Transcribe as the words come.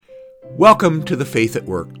Welcome to the Faith at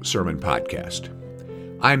Work Sermon Podcast.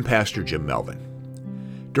 I'm Pastor Jim Melvin.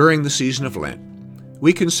 During the season of Lent,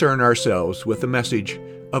 we concern ourselves with the message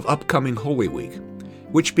of upcoming Holy Week,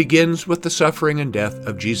 which begins with the suffering and death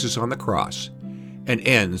of Jesus on the cross and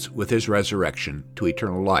ends with his resurrection to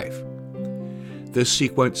eternal life. This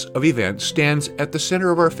sequence of events stands at the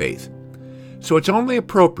center of our faith, so it's only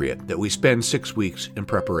appropriate that we spend 6 weeks in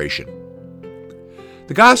preparation.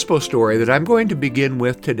 The gospel story that I'm going to begin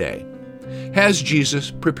with today has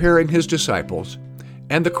Jesus preparing his disciples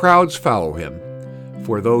and the crowds follow him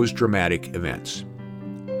for those dramatic events.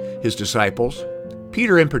 His disciples,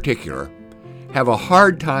 Peter in particular, have a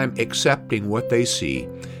hard time accepting what they see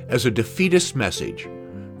as a defeatist message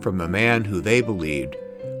from the man who they believed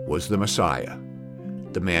was the Messiah,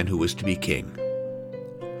 the man who was to be king.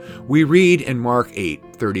 We read in Mark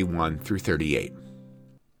 8:31 through 38.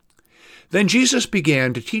 Then Jesus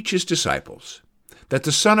began to teach his disciples that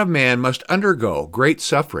the Son of Man must undergo great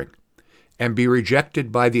suffering and be rejected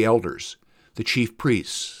by the elders, the chief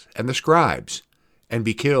priests, and the scribes, and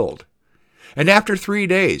be killed, and after 3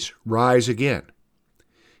 days rise again.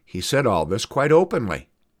 He said all this quite openly.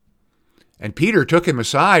 And Peter took him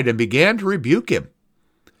aside and began to rebuke him.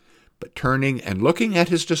 But turning and looking at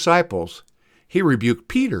his disciples, he rebuked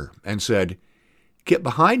Peter and said, "Get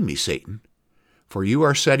behind me, Satan, for you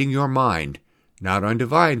are setting your mind not on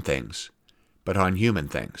divine things, but on human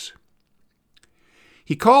things."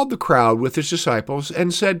 He called the crowd with his disciples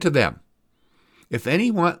and said to them, "If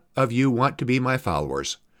any one of you want to be my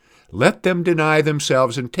followers, let them deny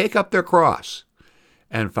themselves and take up their cross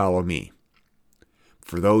and follow me.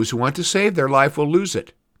 For those who want to save their life will lose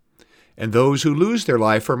it, and those who lose their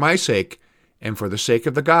life for my sake and for the sake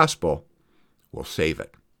of the gospel will save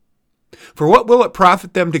it. For what will it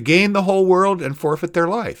profit them to gain the whole world and forfeit their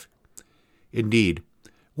life? Indeed,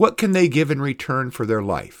 what can they give in return for their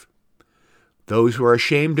life? Those who are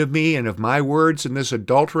ashamed of me and of my words in this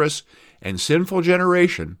adulterous and sinful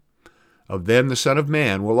generation, of them the Son of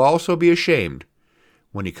Man will also be ashamed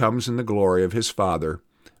when he comes in the glory of his Father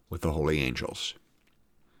with the holy angels."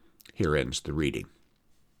 Here ends the reading.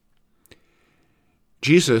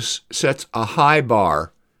 Jesus sets a high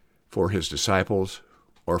bar for his disciples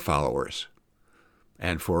or followers,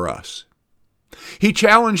 and for us. He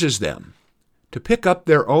challenges them to pick up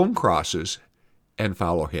their own crosses and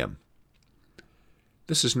follow him.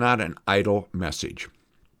 This is not an idle message.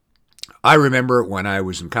 I remember when I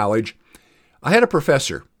was in college, I had a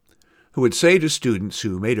professor who would say to students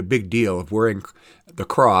who made a big deal of wearing the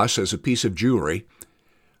cross as a piece of jewelry,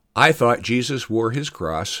 "I thought Jesus wore his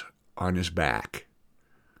cross on his back."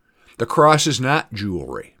 The cross is not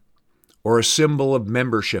jewelry or a symbol of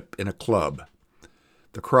membership in a club.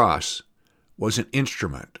 The cross was an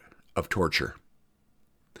instrument of torture.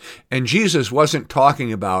 And Jesus wasn't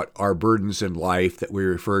talking about our burdens in life that we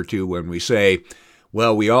refer to when we say,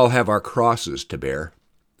 well, we all have our crosses to bear.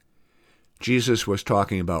 Jesus was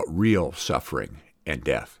talking about real suffering and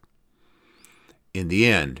death. In the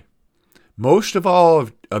end, most of all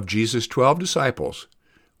of Jesus' 12 disciples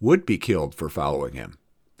would be killed for following him,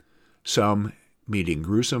 some meeting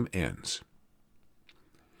gruesome ends.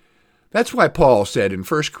 That's why Paul said in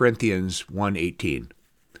 1 Corinthians 1:18,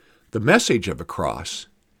 "The message of the cross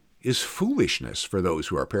is foolishness for those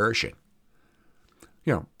who are perishing."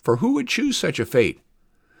 For who would choose such a fate?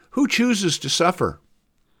 Who chooses to suffer?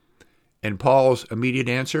 And Paul's immediate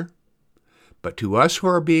answer, "But to us who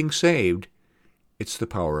are being saved, it's the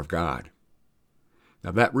power of God."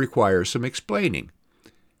 Now that requires some explaining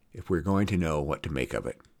if we're going to know what to make of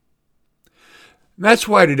it. And that's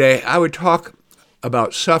why today I would talk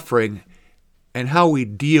about suffering and how we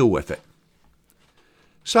deal with it.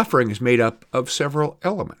 Suffering is made up of several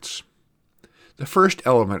elements. The first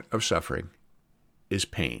element of suffering is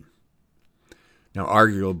pain. Now,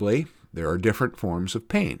 arguably, there are different forms of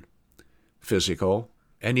pain, physical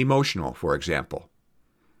and emotional, for example.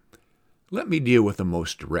 Let me deal with the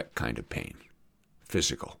most direct kind of pain,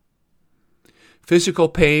 physical. Physical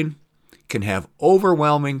pain can have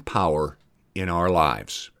overwhelming power in our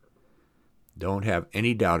lives. Don't have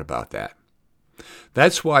any doubt about that.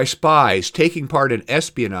 That's why spies taking part in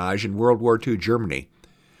espionage in World War II Germany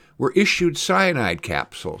were issued cyanide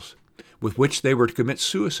capsules with which they were to commit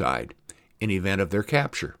suicide in event of their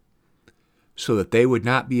capture, so that they would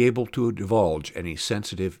not be able to divulge any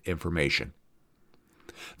sensitive information.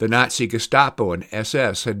 The Nazi Gestapo and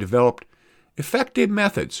SS had developed effective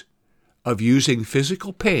methods of using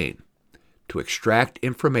physical pain to extract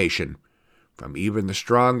information from even the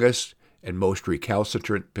strongest and most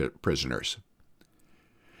recalcitrant prisoners.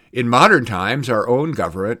 In modern times, our own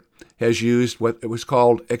government has used what was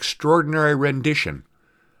called extraordinary rendition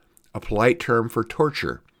a polite term for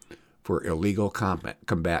torture for illegal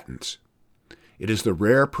combatants. It is the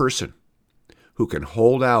rare person who can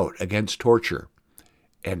hold out against torture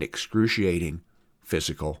and excruciating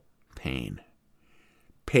physical pain.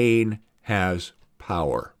 Pain has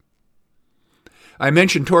power. I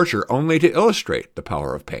mention torture only to illustrate the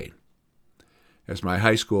power of pain. As my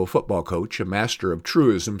high school football coach, a master of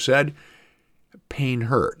truism, said, pain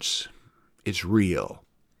hurts. It's real.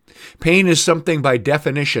 Pain is something by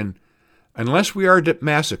definition, unless we are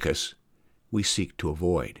masochists, we seek to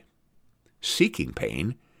avoid. Seeking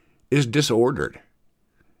pain is disordered.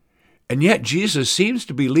 And yet Jesus seems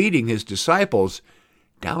to be leading his disciples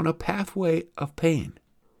down a pathway of pain.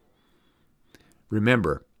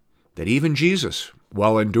 Remember that even Jesus,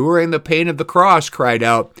 while enduring the pain of the cross, cried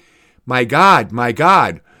out, my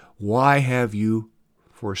God, why have you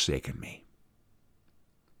forsaken me?"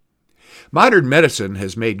 Modern medicine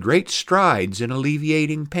has made great strides in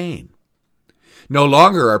alleviating pain. No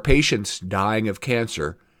longer are patients dying of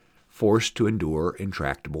cancer forced to endure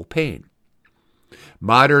intractable pain.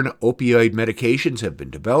 Modern opioid medications have been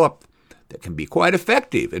developed that can be quite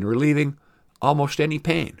effective in relieving almost any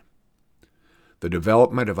pain. The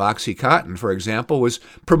development of OxyContin, for example, was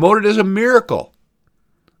promoted as a miracle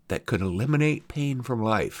that could eliminate pain from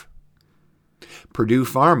life. Purdue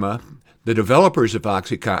Pharma, the developers of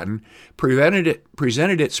OxyContin,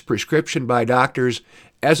 presented its prescription by doctors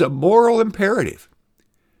as a moral imperative,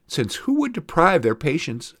 since who would deprive their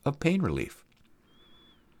patients of pain relief?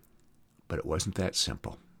 But it wasn't that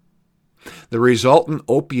simple. The resultant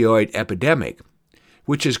opioid epidemic,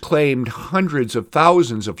 which has claimed hundreds of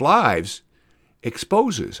thousands of lives,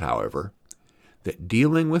 exposes, however, that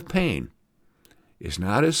dealing with pain is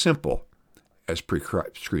not as simple as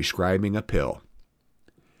prescribing a pill.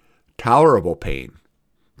 Tolerable pain,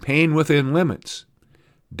 pain within limits,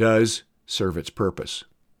 does serve its purpose.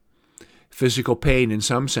 Physical pain, in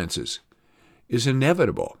some senses, is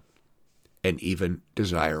inevitable and even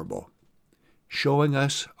desirable, showing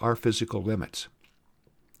us our physical limits.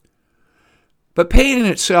 But pain in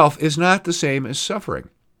itself is not the same as suffering,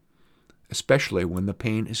 especially when the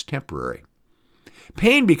pain is temporary.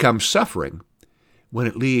 Pain becomes suffering when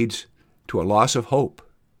it leads to a loss of hope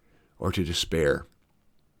or to despair.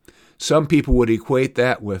 Some people would equate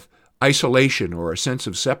that with isolation or a sense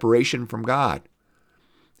of separation from God.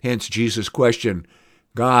 Hence Jesus' question,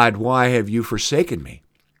 God, why have you forsaken me?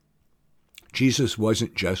 Jesus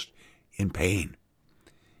wasn't just in pain.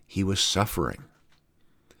 He was suffering,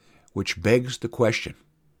 which begs the question,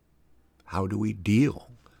 how do we deal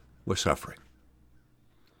with suffering?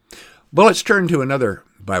 Well, let's turn to another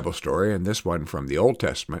Bible story, and this one from the Old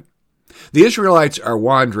Testament. The Israelites are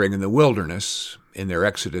wandering in the wilderness in their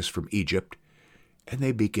exodus from Egypt, and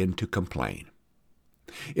they begin to complain.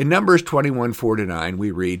 In Numbers 21:4-9,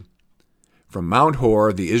 we read, "From Mount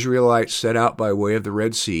Hor, the Israelites set out by way of the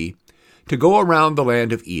Red Sea to go around the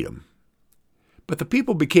land of Edom. But the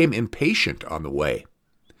people became impatient on the way.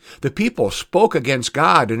 The people spoke against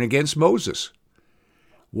God and against Moses.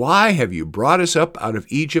 'Why have you brought us up out of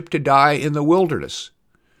Egypt to die in the wilderness?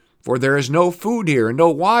 For there is no food here and no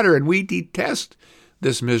water, and we detest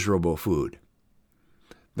this miserable food.'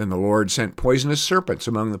 Then the Lord sent poisonous serpents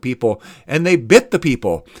among the people, and they bit the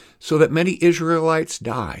people, so that many Israelites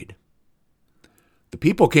died. The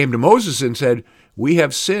people came to Moses and said, 'We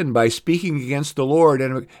have sinned by speaking against the Lord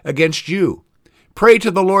and against you. Pray to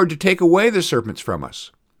the Lord to take away the serpents from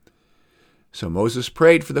us.' So Moses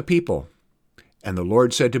prayed for the people, and the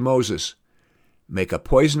Lord said to Moses, 'Make a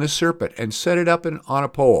poisonous serpent and set it up on a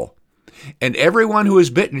pole, and everyone who is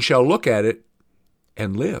bitten shall look at it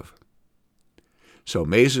and live.' So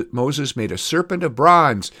Moses made a serpent of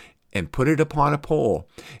bronze and put it upon a pole,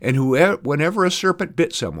 and whenever a serpent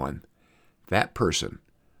bit someone, that person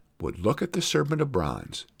would look at the serpent of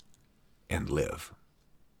bronze and live."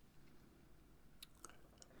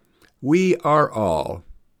 We are all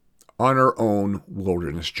on our own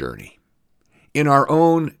wilderness journey, in our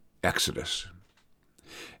own exodus.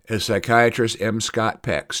 As psychiatrist M. Scott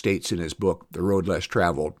Peck states in his book, The Road Less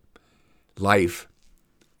Traveled, life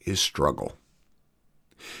is struggle.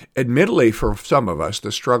 Admittedly, for some of us,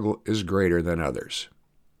 the struggle is greater than others.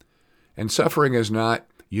 And suffering is not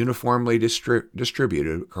uniformly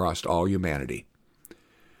distributed across all humanity.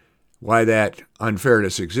 Why that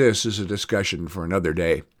unfairness exists is a discussion for another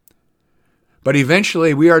day. But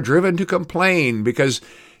eventually we are driven to complain because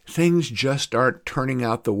things just aren't turning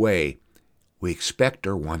out the way we expect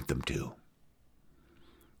or want them to.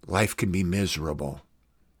 Life can be miserable.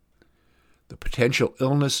 The potential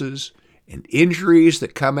illnesses and injuries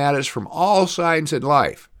that come at us from all sides in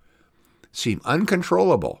life seem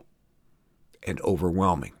uncontrollable and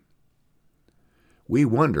overwhelming. we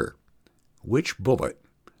wonder which bullet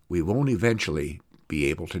we won't eventually be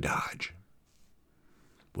able to dodge.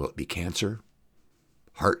 Will it be cancer,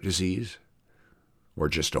 heart disease, or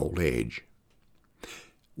just old age?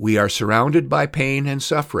 We are surrounded by pain and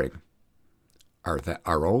suffering,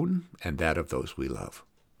 our own and that of those we love.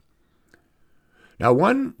 Now,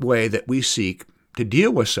 one way that we seek to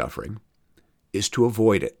deal with suffering is to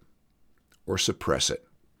avoid it or suppress it.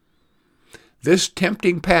 This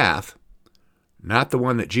tempting path, not the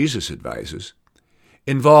one that Jesus advises,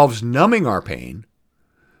 involves numbing our pain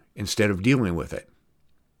instead of dealing with it.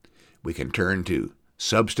 We can turn to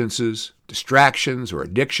substances, distractions, or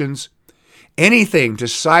addictions, anything to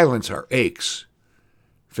silence our aches,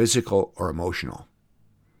 physical or emotional.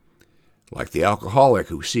 Like the alcoholic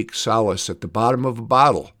who seeks solace at the bottom of a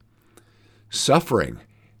bottle, suffering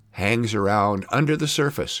hangs around under the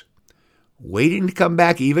surface, waiting to come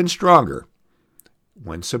back even stronger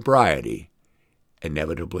when sobriety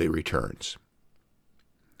inevitably returns.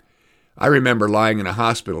 I remember lying in a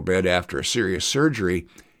hospital bed after a serious surgery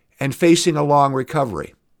and facing a long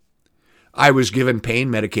recovery. I was given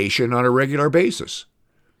pain medication on a regular basis.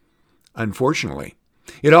 Unfortunately,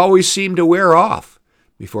 it always seemed to wear off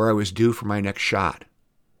before I was due for my next shot.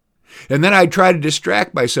 And then I'd try to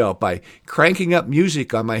distract myself by cranking up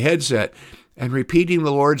music on my headset and repeating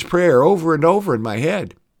the Lord's Prayer over and over in my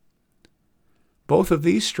head. Both of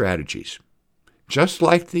these strategies, just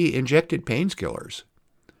like the injected painkillers,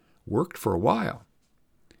 worked for a while.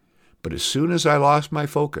 But as soon as I lost my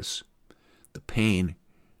focus, the pain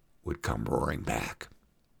would come roaring back.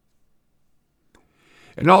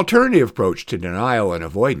 An alternative approach to denial and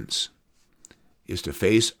avoidance is to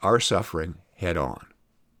face our suffering head on.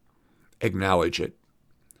 Acknowledge it.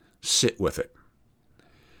 Sit with it.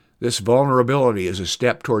 This vulnerability is a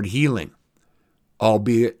step toward healing,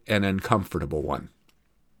 albeit an uncomfortable one.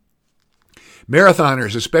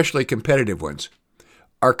 Marathoners, especially competitive ones,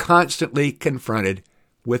 are constantly confronted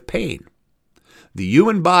with pain. The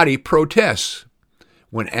human body protests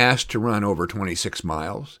when asked to run over 26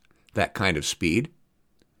 miles, that kind of speed.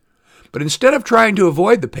 But instead of trying to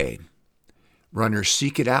avoid the pain, runners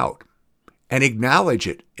seek it out and acknowledge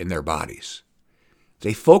it in their bodies.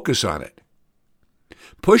 They focus on it.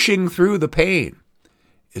 Pushing through the pain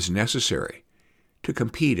is necessary to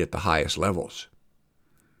compete at the highest levels.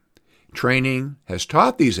 Training has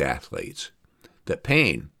taught these athletes that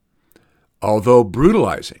pain, although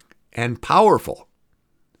brutalizing and powerful,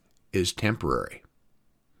 is temporary.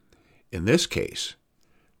 In this case,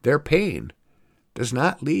 their pain does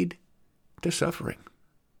not lead to suffering.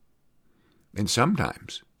 And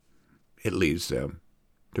sometimes it leads them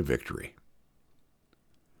to victory.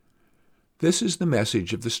 This is the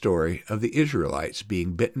message of the story of the Israelites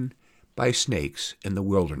being bitten by snakes in the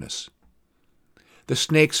wilderness. The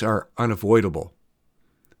snakes are unavoidable.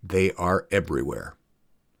 They are everywhere.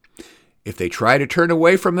 If they try to turn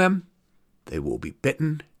away from them, they will be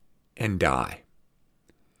bitten and die.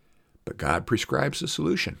 But God prescribes a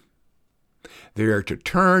solution. They are to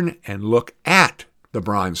turn and look at the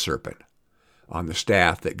bronze serpent on the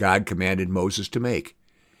staff that God commanded Moses to make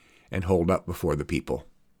and hold up before the people.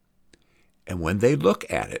 And when they look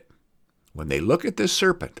at it, when they look at this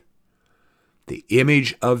serpent, the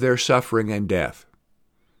image of their suffering and death,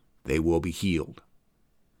 they will be healed.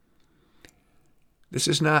 This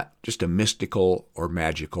is not just a mystical or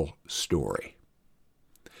magical story.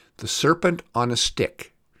 The serpent on a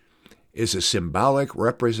stick is a symbolic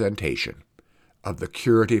representation of the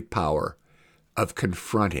curative power of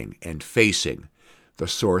confronting and facing the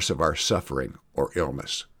source of our suffering or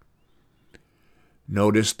illness.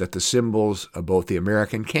 Notice that the symbols of both the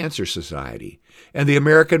American Cancer Society and the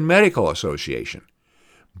American Medical Association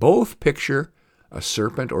both picture a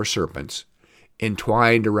serpent or serpents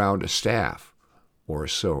entwined around a staff or a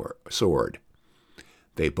sword.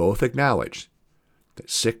 They both acknowledge that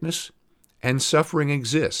sickness and suffering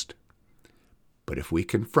exist, but if we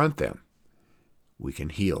confront them, we can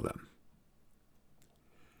heal them.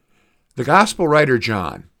 The Gospel writer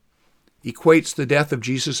John equates the death of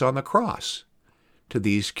Jesus on the cross to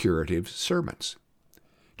these curative sermons.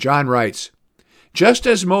 John writes, "Just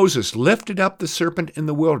as Moses lifted up the serpent in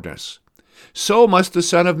the wilderness, so must the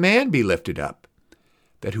Son of Man be lifted up,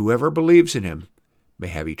 that whoever believes in him may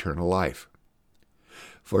have eternal life.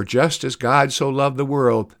 For just as God so loved the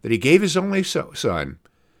world that he gave his only Son,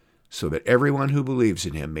 so that everyone who believes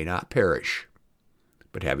in him may not perish,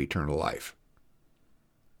 but have eternal life."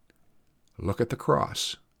 Look at the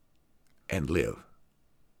cross and live.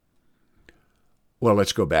 Well,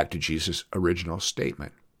 let's go back to Jesus' original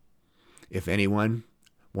statement. If anyone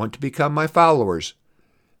want to become my followers,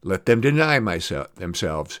 let them deny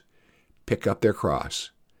themselves, pick up their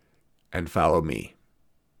cross and follow me.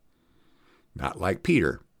 Not like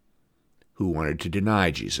Peter, who wanted to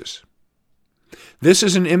deny Jesus. This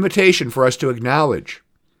is an invitation for us to acknowledge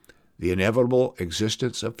the inevitable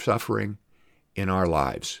existence of suffering in our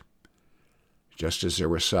lives, just as there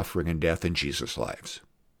was suffering and death in Jesus' lives.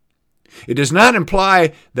 It does not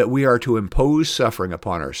imply that we are to impose suffering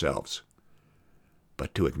upon ourselves,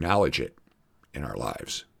 but to acknowledge it in our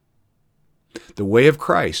lives. The way of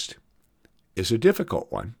Christ is a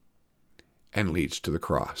difficult one and leads to the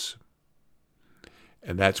cross.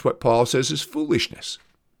 And that's what Paul says is foolishness.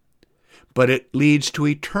 But it leads to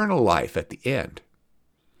eternal life at the end.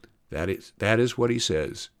 That is what he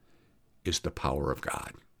says is the power of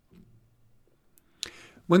God.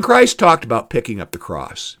 When Christ talked about picking up the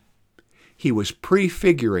cross, he was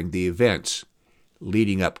prefiguring the events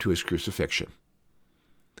leading up to his crucifixion.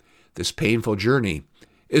 This painful journey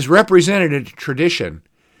is represented in tradition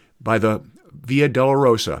by the Via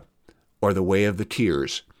Dolorosa, or the Way of the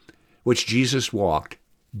Tears, which Jesus walked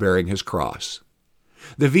bearing his cross.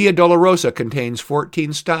 The Via Dolorosa contains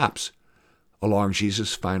 14 stops along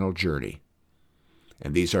Jesus' final journey,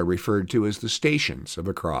 and these are referred to as the stations of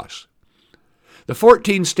the cross. The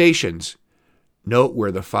 14 stations note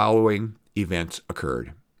where the following events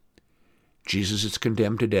occurred. Jesus is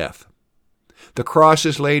condemned to death. The cross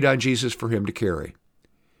is laid on Jesus for him to carry.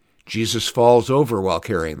 Jesus falls over while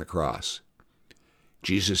carrying the cross.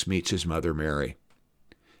 Jesus meets his mother Mary.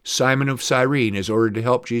 Simon of Cyrene is ordered to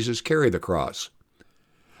help Jesus carry the cross.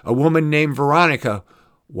 A woman named Veronica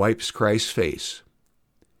wipes Christ's face.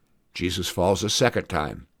 Jesus falls a second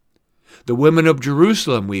time. The women of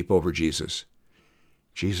Jerusalem weep over Jesus.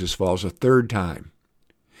 Jesus falls a third time.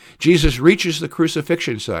 Jesus reaches the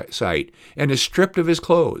crucifixion site and is stripped of his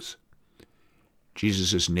clothes.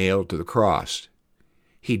 Jesus is nailed to the cross.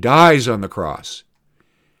 He dies on the cross.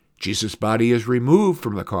 Jesus' body is removed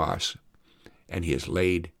from the cross, and he is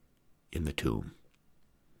laid in the tomb.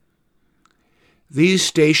 These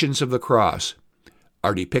stations of the cross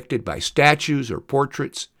are depicted by statues or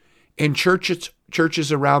portraits in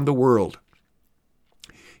churches around the world.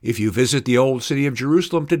 If you visit the old city of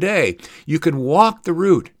Jerusalem today, you can walk the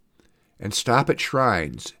route and stop at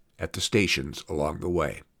shrines at the stations along the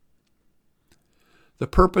way. The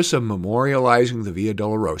purpose of memorializing the Via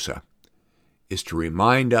Dolorosa is to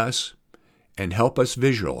remind us and help us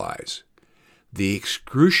visualize the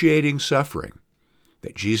excruciating suffering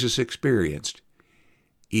that Jesus experienced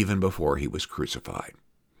even before he was crucified.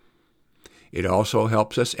 It also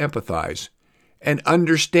helps us empathize and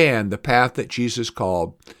understand the path that Jesus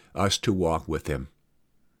called us to walk with him.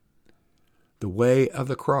 The way of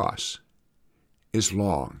the cross is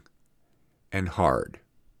long and hard.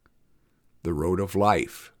 The road of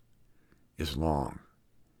life is long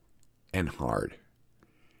and hard,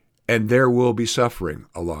 and there will be suffering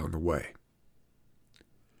along the way.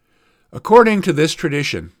 According to this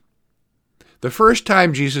tradition, the first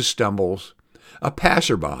time Jesus stumbles, a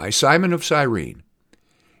passerby, Simon of Cyrene,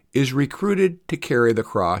 is recruited to carry the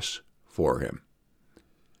cross for him.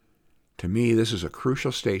 To me, this is a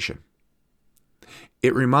crucial station.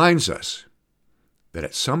 It reminds us that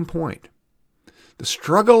at some point, the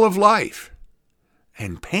struggle of life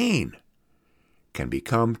and pain can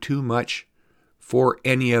become too much for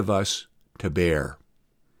any of us to bear.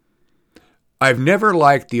 I've never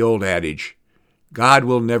liked the old adage, God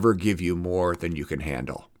will never give you more than you can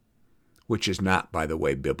handle, which is not, by the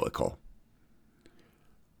way, biblical.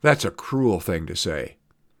 That's a cruel thing to say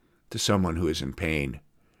to someone who is in pain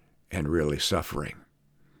and really suffering.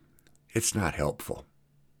 It's not helpful.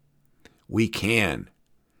 We can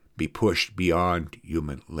be pushed beyond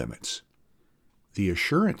human limits. The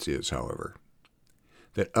assurance is, however,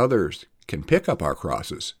 that others can pick up our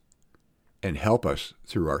crosses and help us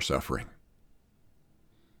through our suffering.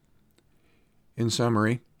 In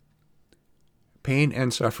summary, pain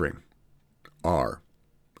and suffering are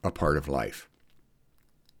a part of life.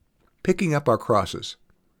 Picking up our crosses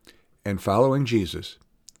and following Jesus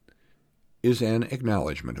is an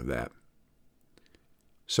acknowledgement of that.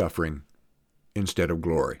 Suffering instead of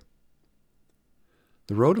glory.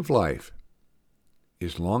 The road of life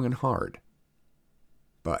is long and hard,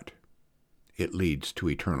 but it leads to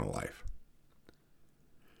eternal life.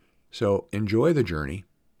 So enjoy the journey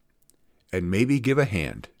and maybe give a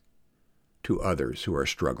hand to others who are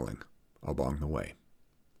struggling along the way.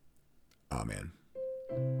 Amen.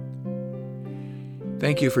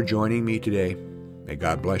 Thank you for joining me today. May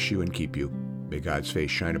God bless you and keep you. May God's face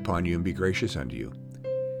shine upon you and be gracious unto you.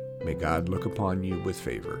 May God look upon you with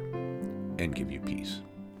favor and give you peace.